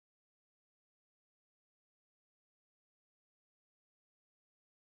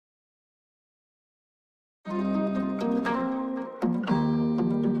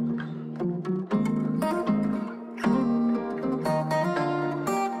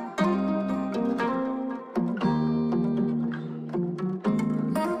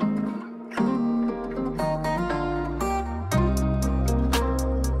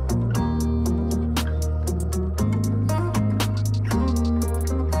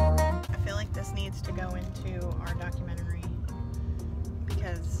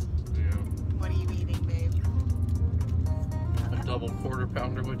double quarter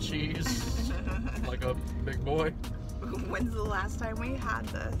pounder with cheese, like a big boy. When's the last time we had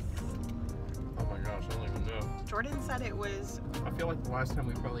this? Oh my gosh, I don't even know. Jordan said it was... I feel like the last time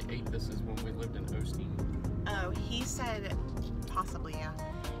we probably ate this is when we lived in Osteen. Oh, he said, possibly, yeah.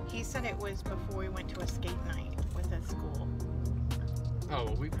 He said it was before we went to a skate night with his school. Oh,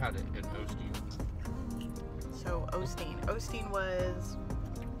 well, we've had it in Osteen. So, Osteen was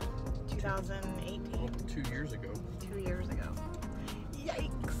 2018? Well, 2 years ago. 2 years ago.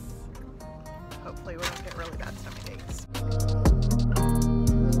 Yikes! Hopefully we don't get really bad stomach aches.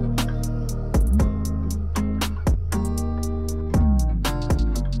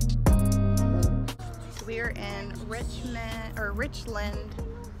 We're in Richland,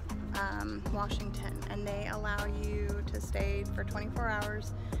 Washington, and they allow you to stay for 24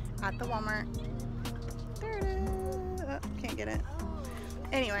 hours at the Walmart. There it is. Oh, can't get it.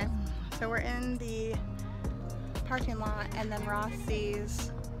 Anyway, so we're in the parking lot, and then Ross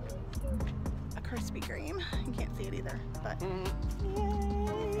sees a Krispy Kreme. You can't see it either, but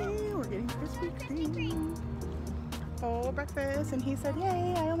yay, we're getting Krispy Kreme. Full breakfast, and he said,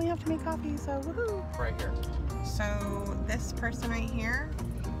 yay, I only have to make coffee, so woohoo. Right here. So this person right here,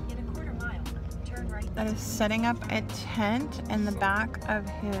 In a quarter mile, turn right. that is setting up a tent in the back of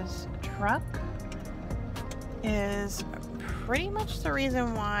his truck, is pretty much the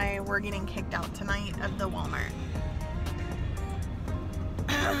reason why we're getting kicked out tonight of the Walmart.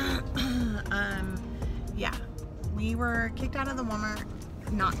 Yeah, we were kicked out of the Walmart.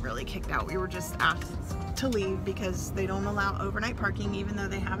 Not really kicked out, we were just asked to leave because they don't allow overnight parking, even though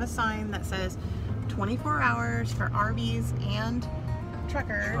they have a sign that says 24 hours for RVs and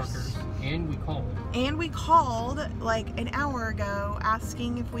truckers. And we called. And we called like an hour ago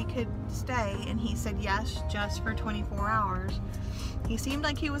asking if we could stay, and he said yes, just for 24 hours. He seemed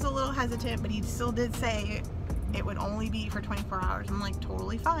like he was a little hesitant, but he still did say it would only be for 24 hours. I'm like,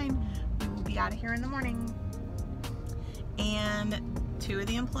 totally fine. We will be out of here in the morning. And 2 of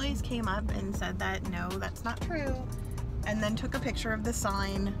the employees came up and said that no, that's not true, and then took a picture of the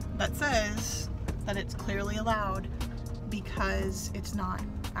sign that says that it's clearly allowed, because it's not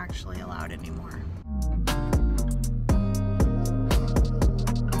actually allowed anymore.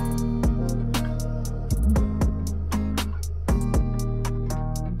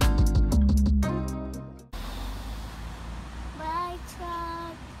 My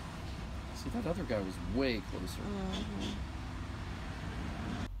truck. See, that other guy was way closer.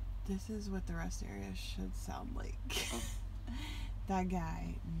 This is what the rest area should sound like. That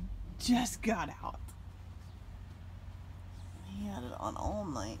guy just got out. He had it on all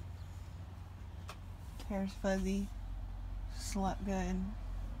night. Hair's fuzzy. Slept good.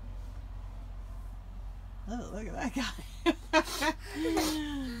 Oh, look at that guy.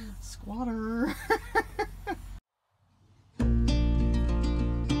 Squatter.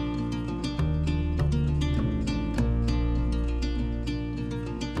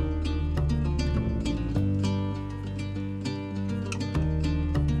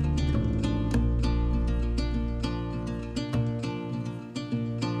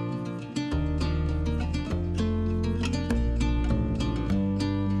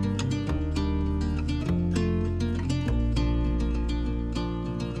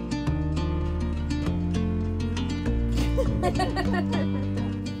 My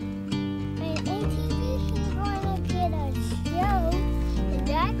ATV is going to get a show, and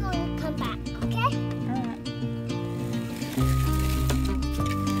they're going to come back, okay? Alright.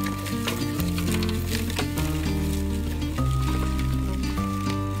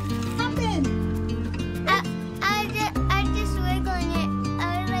 I just wiggling it. I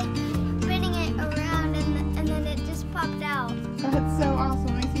was like spinning it around, and then it just popped out. That's so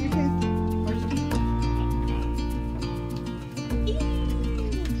awesome. I see your tooth. Where's your teeth?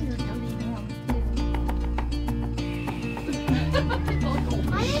 You're dirty now.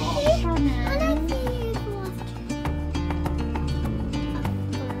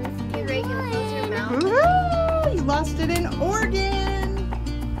 Get ready to close your mouth. Woohoo! You lost it in Oregon.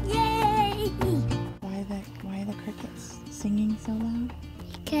 Yay! Why the crickets singing so loud?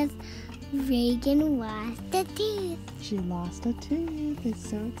 Because Reagan lost a tooth. She lost a tooth. Is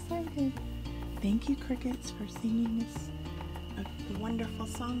so excited. Thank you, crickets, for singing us a wonderful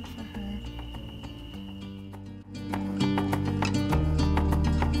song for her.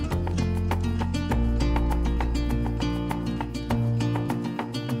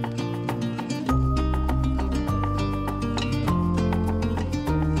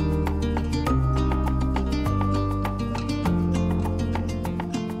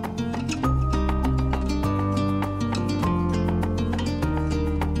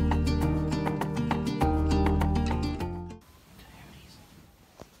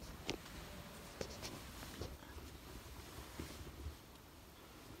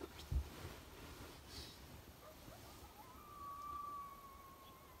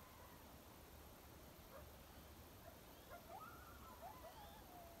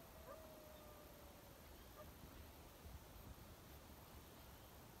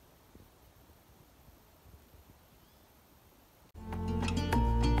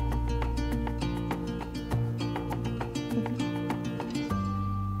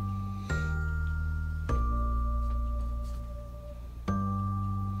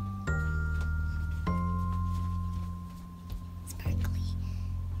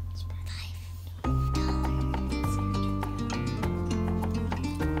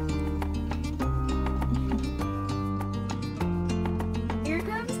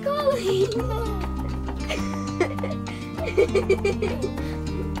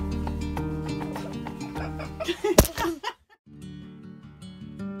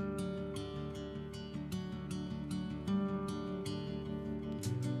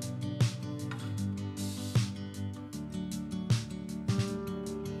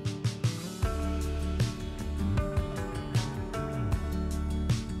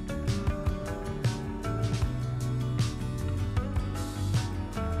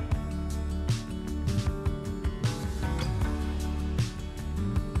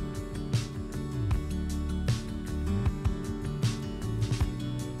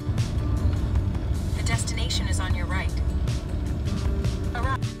 The destination is on your right.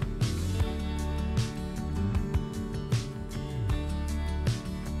 Arrive.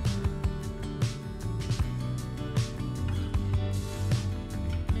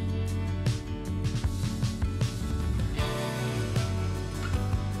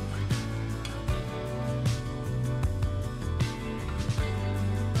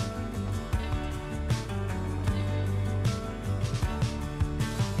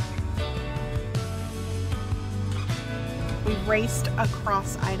 We raced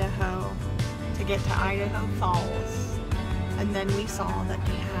across Idaho to get to Idaho Falls, and then we saw that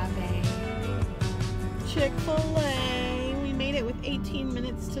they have a Chick-fil-A. We made it with 18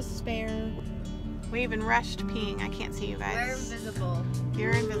 minutes to spare. We even rushed peeing. I can't see you guys. We're invisible.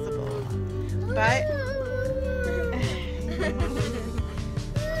 You're invisible. But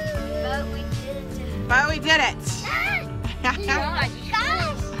But we did it.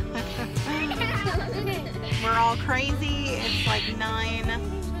 we did it. We're all crazy.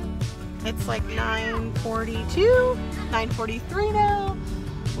 It's like 9:42, 9:43 now.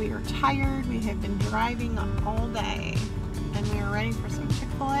 We are tired. We have been driving all day, and we are ready for some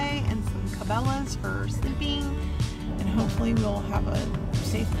Chick-fil-A and some Cabela's for sleeping, and hopefully we'll have a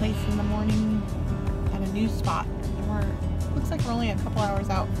safe place in the morning at a new spot. And looks like we're only a couple hours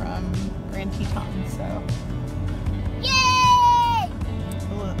out from Grand Tetons, so.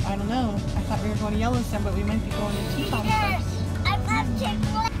 I don't know. I thought we were going to Yellowstone, but we might be going to Tetons first. I love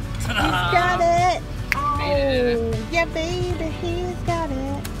Chick-fil-A. He's got it! Oh, yeah, baby, he's got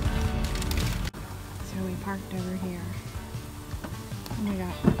it. So we parked over here. And we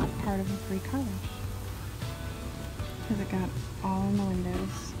got part of a free car wash. Because it got all in the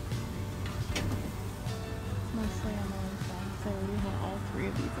windows. Mostly on the inside. So we have all three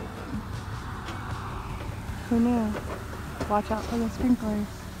of these open. Who knew? Watch out for the sprinklers.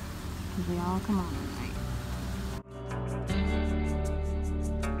 Because they all come on at night.